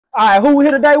All right, who we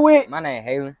here today with? My name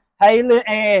Halen. Halen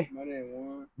and My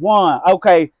name Juan.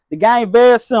 Okay, the game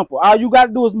very simple. All you got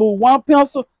to do is move one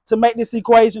pencil to make this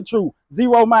equation true.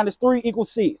 0 minus 3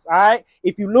 equals 6. All right.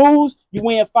 If you lose, you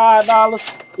win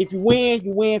 $5. If you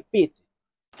win 50.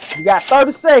 You got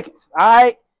 30 seconds. All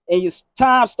right, and your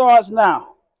time starts now.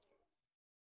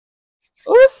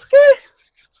 Okay.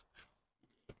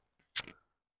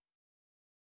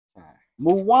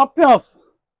 Move one pencil.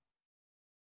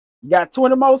 You got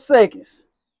 20 more seconds.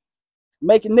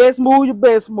 Make your next move your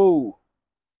best move.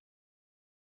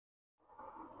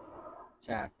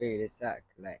 Trying to figure this out,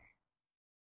 like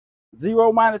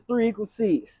 0 minus 3 equals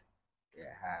 6. yeah,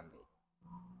 hide me.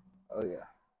 Oh yeah.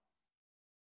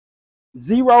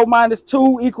 0 minus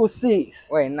 2 equals 6.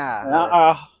 Wait,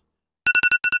 nah.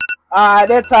 All right,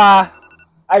 that's time.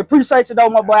 I appreciate you though,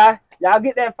 my boy. Y'all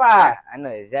get that 5. I know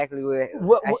exactly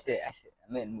what I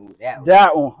meant to move that one.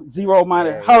 That one. 0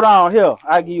 minus. Yeah, hold on here.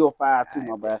 I'll give you a 5 too,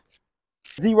 my boy.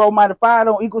 0 minus 5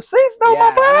 don't equal 6 though,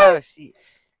 my boy. I know, shit.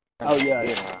 Oh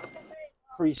yeah.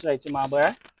 Appreciate you, my boy.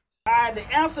 All right, the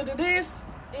answer to this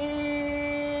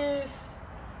is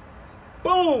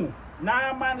boom.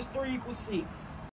 9 minus 3 equals 6.